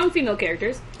 strong female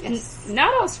characters. Yes.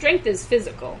 Not all strength is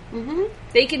physical. Mm-hmm.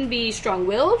 They can be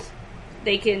strong-willed.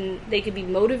 They can be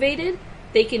motivated.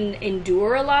 They can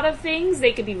endure a lot of things.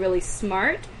 They can be really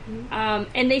smart.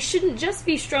 Mm-hmm. And they shouldn't just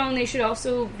be strong. They should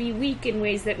also be weak in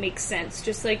ways that make sense.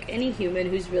 Just like any human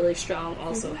who's really strong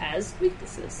also has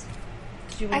weaknesses.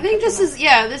 I think this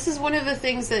is one of the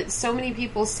things that so many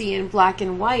people see in black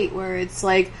and white, where it's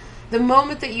like, the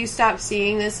moment that you stop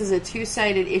seeing this as a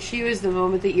two-sided issue is the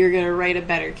moment that you're going to write a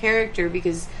better character,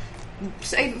 because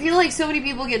I feel like so many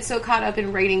people get so caught up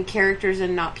in writing characters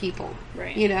and not people.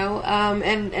 Right.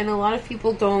 And a lot of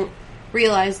people don't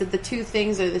realize that the two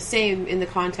things are the same in the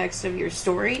context of your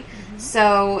story.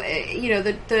 So, you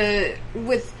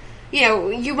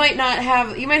might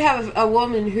have a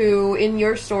woman who in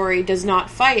your story does not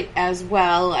fight as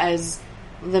well as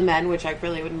the men, which I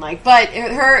really wouldn't like, but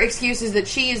her excuse is that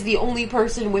she is the only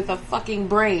person with a fucking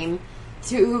brain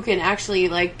who can actually,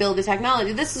 like, build the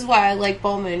technology. This is why I like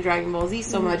Bulma in Dragon Ball Z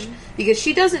so much, because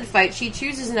she doesn't fight. She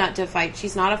chooses not to fight.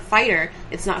 She's not a fighter.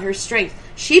 It's not her strength.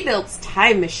 She builds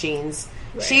time machines.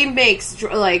 Right. She makes,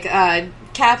 like,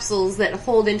 capsules that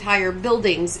hold entire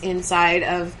buildings inside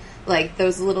of, like,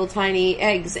 those little tiny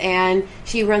eggs, and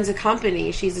she runs a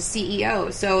company. She's a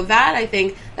CEO. So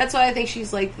that's why I think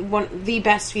she's, like, the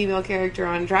best female character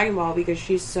on Dragon Ball, because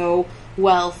she's so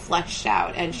well fleshed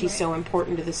out, and she's so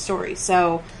important to the story.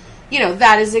 So,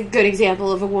 that is a good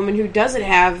example of a woman who doesn't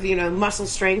have, muscle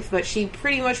strength, but she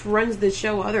pretty much runs the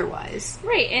show otherwise.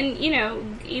 Right, and,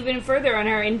 even further on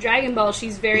her, in Dragon Ball,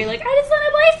 she's very like, I just want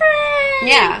a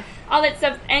boyfriend! Yeah. All that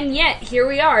stuff, and yet, here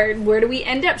we are. Where do we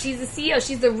end up? She's the CEO.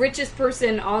 She's the richest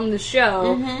person on the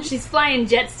show. Mm-hmm. She's flying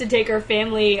jets to take her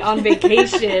family on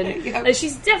vacation. Yep. Like,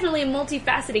 she's definitely a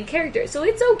multifaceted character. So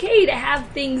it's okay to have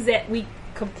things that we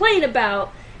complain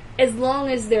about as long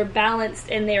as they're balanced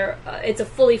and it's a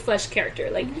fully fleshed character.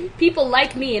 Like, people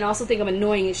like me and also think I'm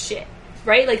annoying as shit.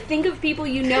 Right? Like, think of people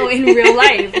in real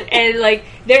life, and, like,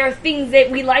 there are things that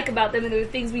we like about them, and there are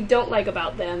things we don't like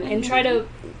about them, and try to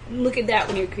look at that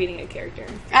when you're creating a character.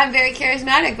 I'm very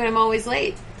charismatic, but I'm always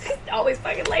late. Always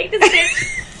fucking late, this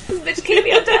bitch. This bitch can't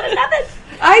be on time to nothing.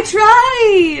 I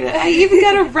tried! I even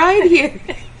got a ride here.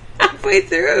 Halfway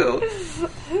through.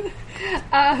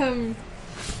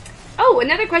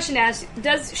 Another question asked,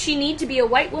 does she need to be a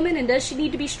white woman, and does she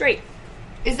need to be straight?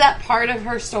 Is that part of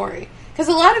her story? Because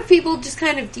a lot of people just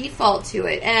kind of default to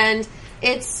it, and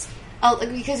it's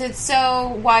because it's so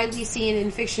widely seen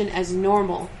in fiction as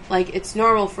normal. Like, it's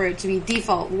normal for it to be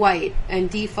default white and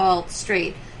default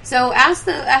straight. So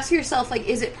ask yourself, like,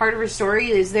 is it part of her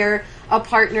story? Is there a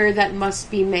partner that must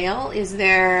be male? Is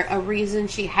there a reason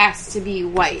she has to be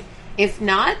white? If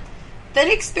not,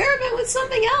 then experiment with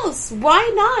something else.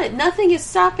 Why not? Nothing is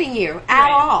stopping you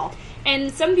at all.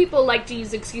 And some people like to use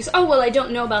the excuse, I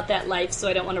don't know about that life, so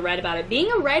I don't want to write about it.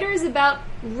 Being a writer is about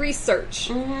research.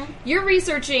 Mm-hmm. You're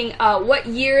researching what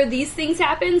year these things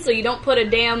happened, so you don't put a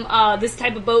damn this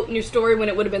type of boat in your story when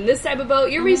it would have been this type of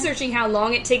boat. You're researching how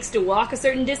long it takes to walk a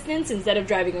certain distance instead of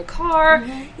driving a car.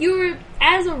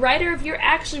 As a writer, if you're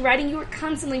actually writing, you are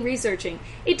constantly researching.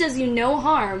 It does you no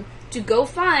harm to go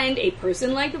find a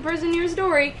person like the person in your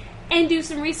story and do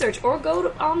some research, or go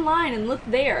online and look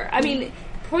there. I mean,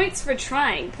 points for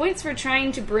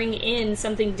trying to bring in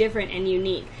something different and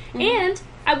unique. And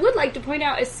I would like to point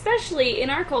out, especially in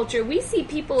our culture, we see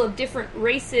people of different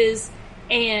races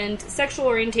and sexual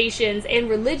orientations and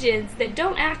religions that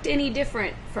don't act any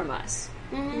different from us.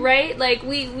 Right? Like,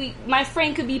 my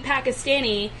friend could be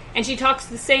Pakistani, and she talks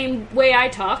the same way I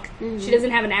talk. She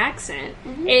doesn't have an accent.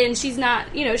 And she's not,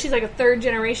 she's like a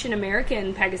third-generation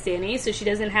American Pakistani, so she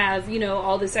doesn't have,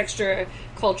 all this extra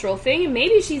cultural thing. And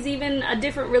maybe she's even a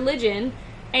different religion,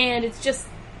 and it's just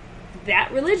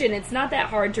that religion. It's not that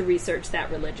hard to research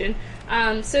that religion.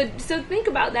 So think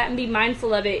about that and be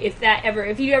mindful of it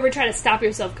if you ever try to stop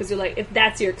yourself because you're like, if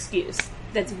that's your excuse.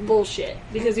 That's bullshit,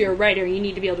 because you're a writer and you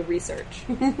need to be able to research.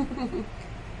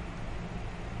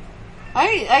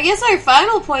 I guess our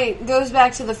final point goes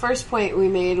back to the first point we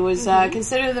made, was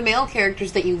consider the male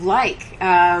characters that you like.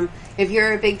 If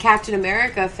you're a big Captain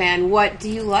America fan, what do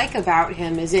you like about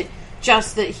him? Is it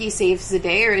just that he saves the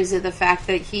day, or is it the fact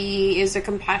that he is a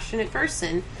compassionate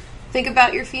person? Think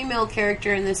about your female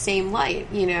character in the same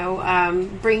light,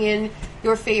 bring in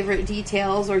your favorite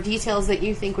details, or details that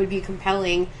you think would be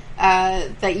compelling,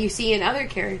 that you see in other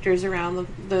characters around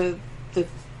the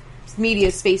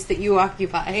media space that you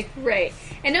occupy. Right.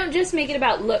 And don't just make it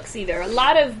about looks either. A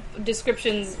lot of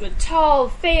descriptions with tall,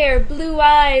 fair, blue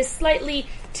eyes, slightly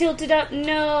tilted up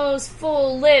nose,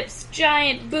 full lips,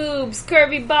 giant boobs,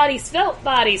 curvy body, svelte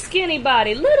body, skinny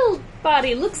body, little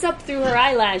body, looks up through her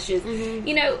eyelashes.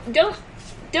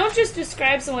 Don't just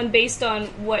describe someone based on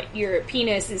what your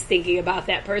penis is thinking about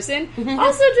that person.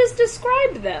 Also just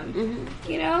describe them.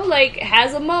 Like,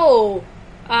 has a mole,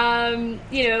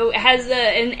 has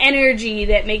an energy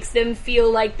that makes them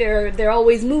feel like they're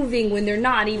always moving when they're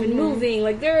not even moving.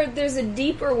 Like, there's a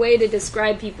deeper way to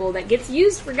describe people that gets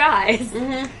used for guys.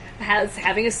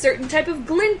 Having a certain type of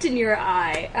glint in your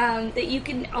eye that you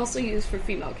can also use for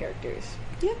female characters.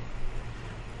 Yep.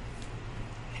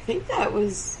 I think that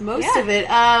was most of it.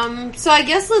 So I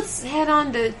guess let's head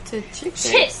on to chick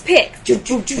picks. Pick.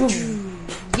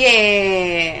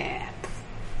 Yeah.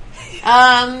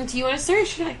 Do you want to start? Or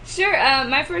should I? Sure.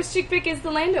 My first chick pick is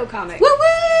the Lando comic. Woo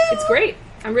woo! It's great.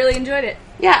 I really enjoyed it.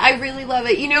 Yeah, I really love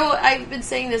it. You know, I've been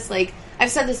saying this, like,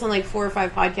 I've said this on, like, 4 or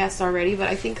 5 podcasts already, but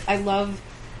I think I love,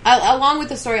 along with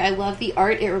the story, I love the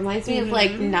art. It reminds me of,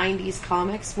 like, 90s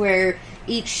comics where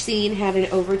each scene had an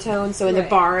overtone. So in the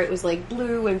bar, it was, like,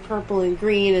 blue and purple and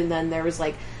green, and then there was,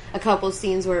 like, a couple of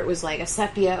scenes where it was, like, a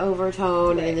sepia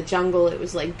overtone, and in the jungle, it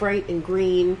was, like, bright and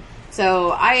green.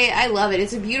 So I love it.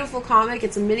 It's a beautiful comic.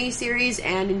 It's a mini-series,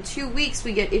 and in 2 weeks,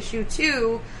 we get issue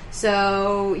 2,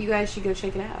 so you guys should go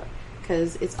check it out,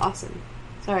 because it's awesome.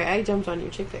 Sorry, I jumped on your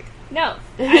chick pick. No,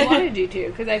 I wanted you to,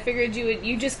 because I figured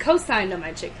you just co-signed on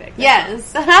my chick pick.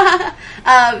 Yes.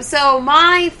 So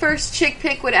my first chick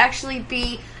pick would actually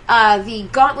be the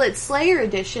Gauntlet Slayer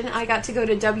edition. I got to go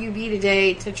to WB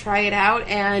today to try it out,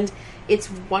 and it's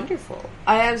wonderful.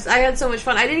 I had so much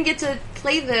fun. I didn't get to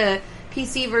play the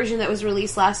PC version that was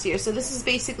released last year, so this is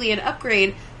basically an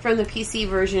upgrade from the PC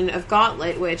version of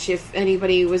Gauntlet, which, if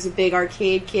anybody was a big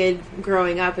arcade kid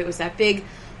growing up, it was that big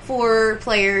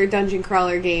 4-player dungeon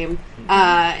crawler game,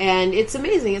 and it's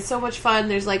amazing. It's so much fun.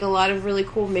 There's like a lot of really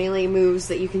cool melee moves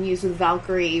that you can use with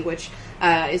Valkyrie, which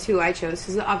is who I chose,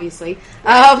 because obviously.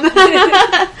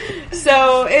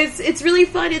 So it's really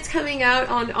fun. It's coming out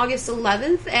on August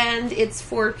 11th, and it's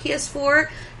for PS4.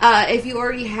 If you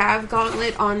already have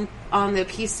Gauntlet on the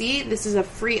PC, this is a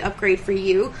free upgrade for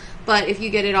you. But if you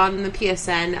get it on the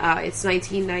PSN, it's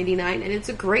 $19.99, and it's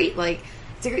a great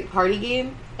party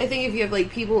game. I think if you have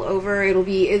like people over, it'll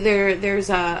be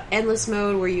there's a endless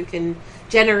mode where you can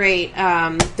generate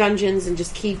dungeons and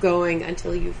just keep going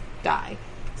until you die.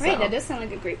 Right, So. that does sound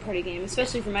like a great party game,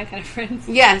 especially for my kind of friends.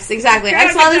 Yes, exactly.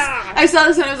 I saw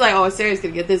this and I was like, oh, Sarah's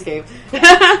gonna get this game.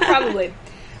 Probably.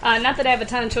 Not that I have a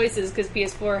ton of choices, because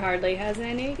PS4 hardly has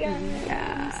any games.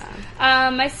 Yeah.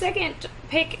 My second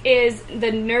pick is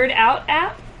the Nerd Out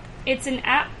app. It's an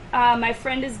app my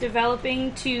friend is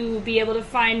developing to be able to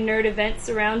find nerd events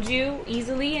around you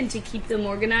easily and to keep them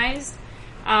organized.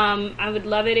 I would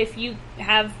love it if you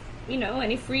have,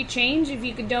 any free change, if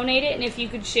you could donate it and if you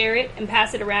could share it and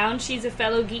pass it around. She's a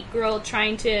fellow geek girl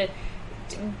trying to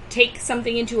take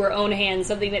something into her own hands,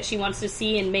 something that she wants to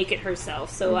see and make it herself.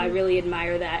 So I really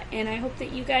admire that, and I hope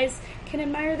that you guys can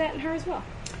admire that in her as well.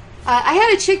 I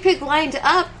had a chick pick lined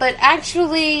up, but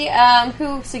actually,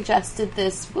 who suggested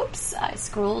this? Whoops, I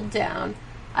scrolled down.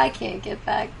 I can't get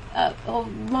back up. Oh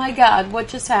my god, what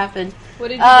just happened? What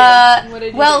did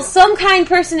you do? Some kind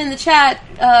person in the chat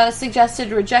suggested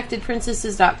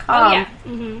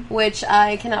rejectedprincesses.com, which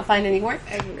I cannot find anymore.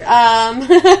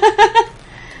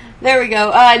 There we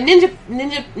go.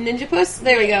 Ninja Puss.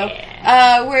 There we go.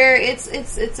 Where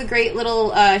it's a great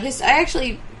little history. I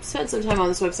actually spent some time on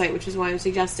this website, which is why I'm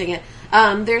suggesting it.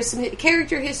 There's some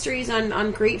character histories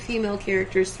on great female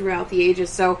characters throughout the ages.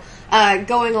 So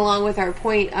going along with our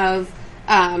point of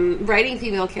writing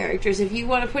female characters, if you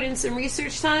want to put in some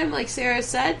research time, like Sarah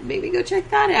said, maybe go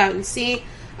check that out and see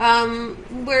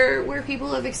where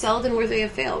people have excelled and where they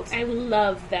have failed. I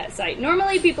love that site.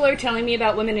 Normally people are telling me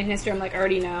about women in history. I'm like,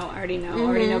 already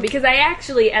know. Because I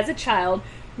actually, as a child,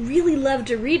 really loved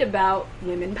to read about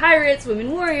women pirates,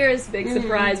 women warriors, big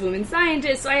surprise, women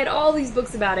scientists. So I had all these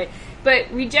books about it.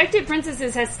 But Rejected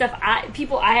Princesses has stuff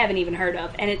people I haven't even heard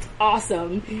of, and it's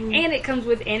awesome. And it comes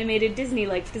with animated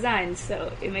Disney-like designs,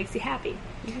 so it makes you happy.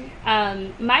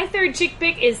 My third chick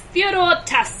pick is Theodore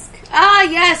Tusk. Ah,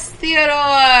 yes, Theodore!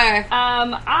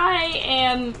 I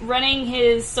am running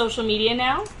his social media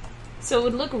now, so it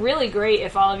would look really great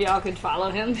if all of y'all could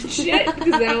follow him and shit,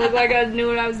 because then it looked like I knew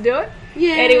what I was doing.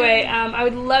 Yeah. Anyway, I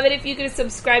would love it if you could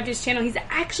subscribe to his channel. He's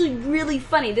actually really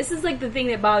funny. This is, like, the thing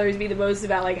that bothers me the most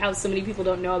about, like, how so many people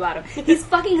don't know about him. He's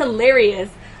fucking hilarious.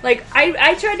 Like,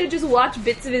 I tried to just watch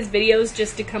bits of his videos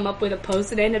just to come up with a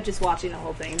post, and I end up just watching the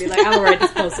whole thing and be like, I'm gonna write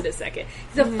this post in a second.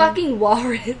 He's a fucking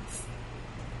walrus.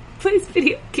 Plays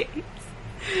video games.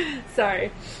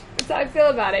 Sorry. That's how I feel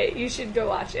about it. You should go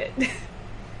watch it.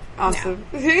 Awesome.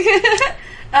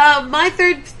 My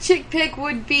third chick pick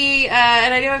would be,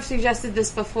 and I know I've suggested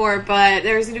this before, but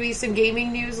there's going to be some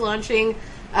gaming news launching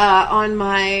on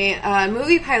my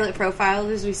Movie Pilot profile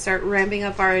as we start ramping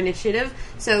up our initiative.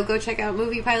 So go check out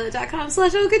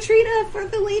moviepilot.com/OKatrina for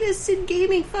the latest in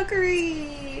gaming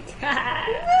fuckery.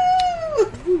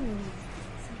 Woo!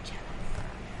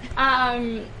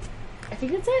 I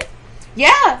think that's it.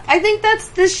 Yeah, I think that's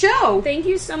the show. Thank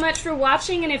you so much for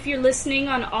watching, and if you're listening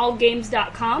on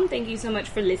allgames.com, thank you so much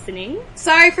for listening.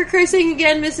 Sorry for cursing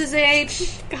again, Mrs.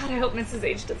 H. God, I hope Mrs.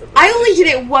 H doesn't listen. I only did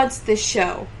it once this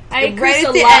show. I cursed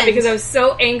a lot because I was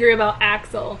so angry about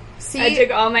Axel. See? I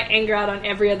took all my anger out on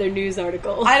every other news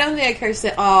article. I don't think I cursed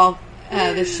at all.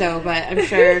 this show, but I'm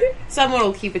sure someone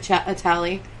will keep a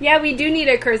tally. Yeah, we do need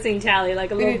a cursing tally,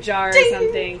 like a little jar Ding, or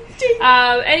something. ding.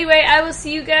 Anyway, I will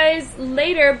see you guys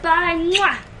later. Bye.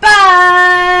 Mwah.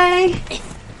 Bye!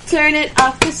 Turn it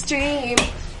off the stream.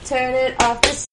 Turn it off the